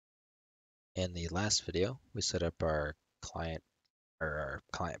In the last video, we set up our client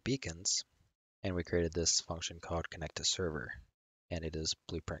beacons, and we created this function called connect to server, and it is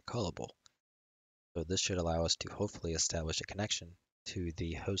blueprint callable. So this should allow us to hopefully establish a connection to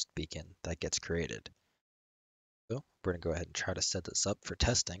the host beacon that gets created. So we're going to go ahead and try to set this up for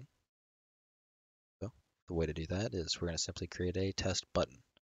testing. So the way to do that is we're going to simply create a test button.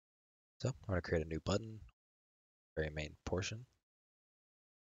 So I'm going to create a new button, very main portion,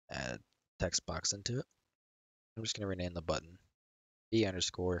 add text box into it. I'm just going to rename the button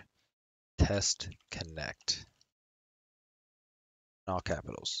b_test connect in all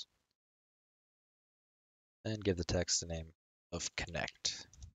capitals, and give the text the name of connect.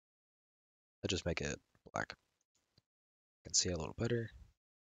 I'll just make it black. You can see it a little better.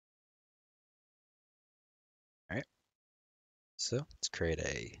 All right. So let's create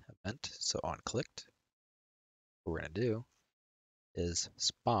a event. So on clicked, what we're going to do is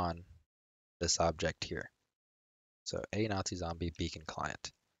spawn this object here. So a Nazi zombie beacon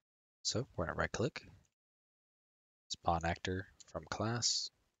client. So we're going to right click, spawn actor from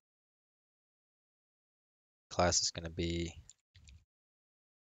class. Class is going to be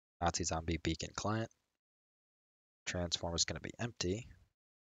Nazi zombie beacon client. Transform is going to be empty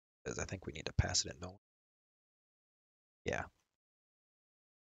because I think we need to pass it in. No. Yeah.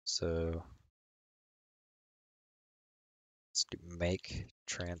 So let's do make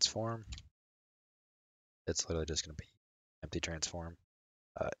transform. It's literally just going to be empty transform.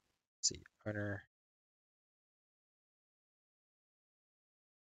 Let's see, owner.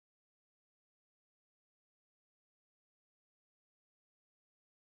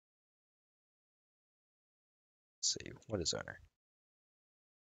 Let's see, what is owner?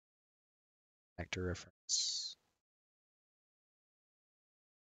 Actor reference.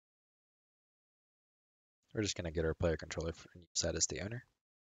 We're just going to get our player controller and use that as the owner.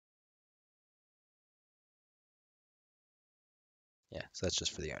 Yeah, so that's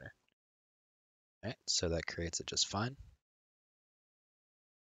just for the owner. All right, so that creates it just fine.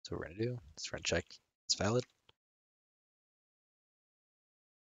 So what we're going to do is we're going to check it's valid.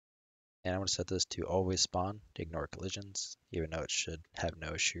 And I'm going to set this to always spawn to ignore collisions, even though it should have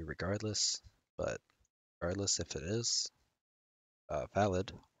no issue regardless. But regardless if it is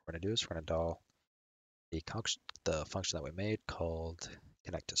valid, what we're going to do is we're going to call the function that we made called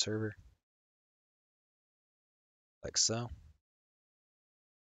connect to server, like so.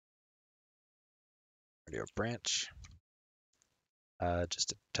 We're going to do a branch just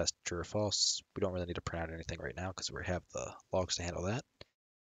to test true or false. We don't really need to print out anything right now because we have the logs to handle that.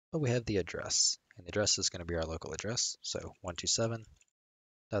 But we have the address, and the address is going to be our local address. So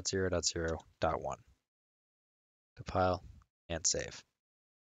 127.0.0.1. Compile and save.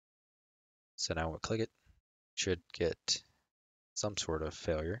 So now when we click it, should get some sort of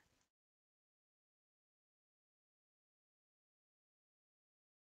failure.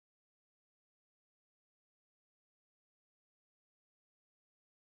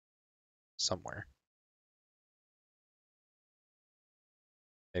 Somewhere.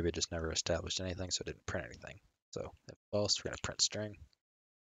 Maybe it just never established anything, so it didn't print anything. So if false, we're going to print string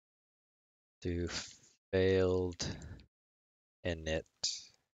to failed init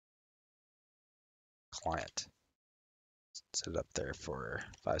client. Set it up there for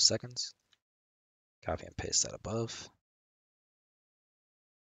 5 seconds. Copy and paste that above.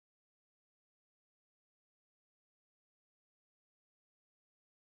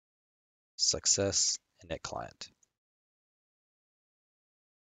 Success init client.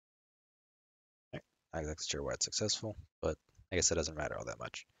 Right. Not exactly sure why it's successful, but I guess it doesn't matter all that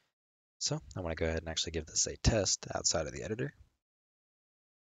much. So I'm going to go ahead and actually give this a test outside of the editor.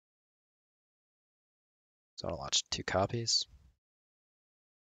 So I'll launch 2 copies.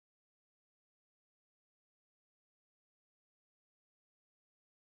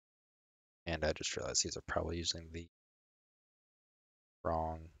 And I just realized these are probably using the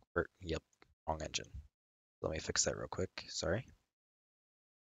wrong, wrong engine. Let me fix that real quick, sorry.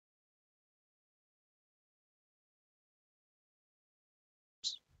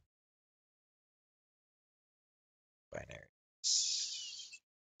 Oops. Binary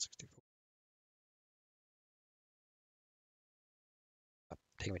 64. Oh,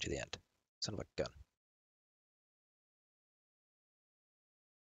 take me to the end. Son of a gun.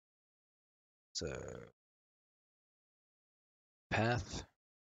 So path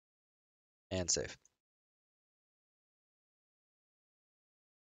and save.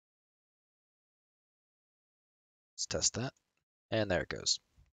 Let's test that. And there it goes.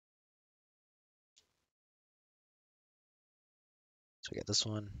 So we got this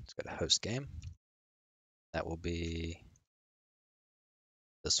one. Let's go to host game. That will be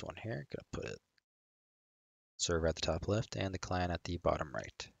this one here, gonna put it server at the top left and the client at the bottom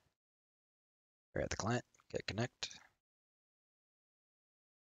right. We're at the client, get connect.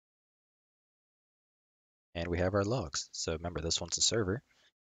 And we have our logs. So remember, this one's a server,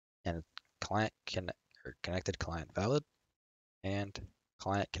 and client or connected client valid, and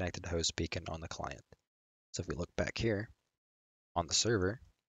client connected to host beacon on the client. So if we look back here on the server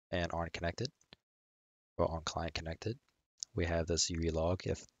and on connected, or on client connected, we have this UE log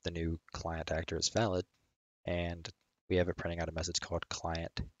if the new client actor is valid, and we have it printing out a message called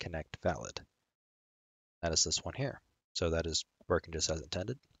client connect valid. That is this one here. So that is working just as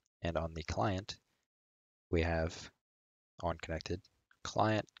intended. And on the client, we have on connected,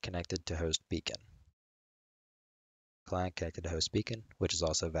 client connected to host beacon. Client connected to host beacon, which is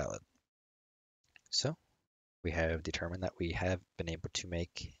also valid. So we have determined that we have been able to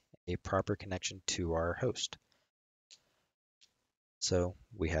make a proper connection to our host. So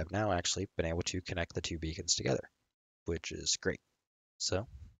we have now actually been able to connect the two beacons together, which is great. So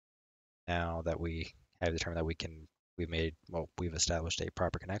now that we have determined that we've established a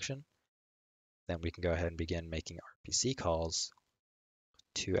proper connection, then we can go ahead and begin making RPC calls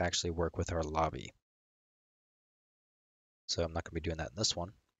to actually work with our lobby. So I'm not going to be doing that in this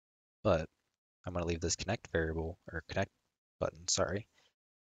one, but I'm going to leave this connect variable or connect button, sorry,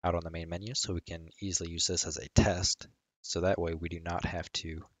 out on the main menu so we can easily use this as a test. So that way we do not have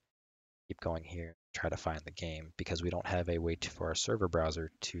to keep going here and try to find the game because we don't have a way for our server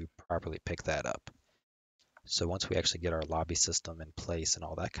browser to properly pick that up. So once we actually get our lobby system in place and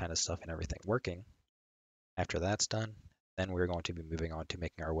all that kind of stuff and everything working, after that's done, then we're going to be moving on to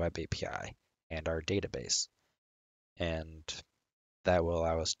making our web API and our database. And that will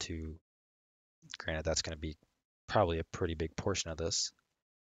allow us to, granted, that's going to be probably a pretty big portion of this,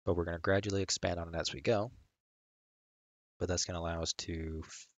 but we're going to gradually expand on it as we go. But that's going to allow us to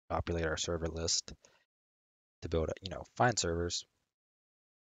populate our server list to be able to, find servers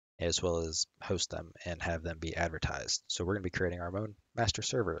as well as host them and have them be advertised. So we're going to be creating our own master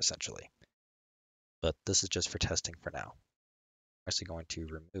server essentially. But this is just for testing for now. I'm actually going to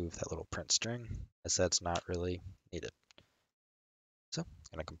remove that little print string as that's not really needed. So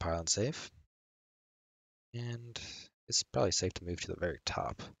I'm going to compile and save. And it's probably safe to move to the very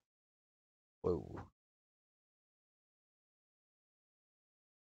top. Whoa.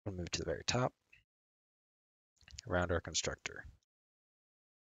 We'll move to the very top around our constructor.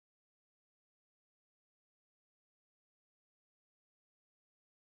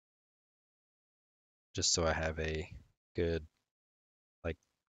 Just so I have a good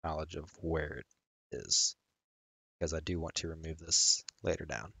knowledge of where it is, because I do want to remove this later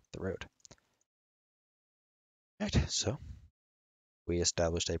down the road. Right, so we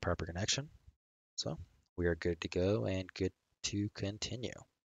established a proper connection. So we are good to go and good to continue.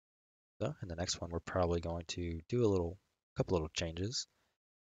 So in the next one, we're probably going to do a couple little changes.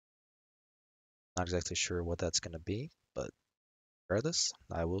 Not exactly sure what that's going to be, but regardless,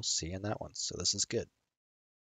 I will see you in that one. So this is good.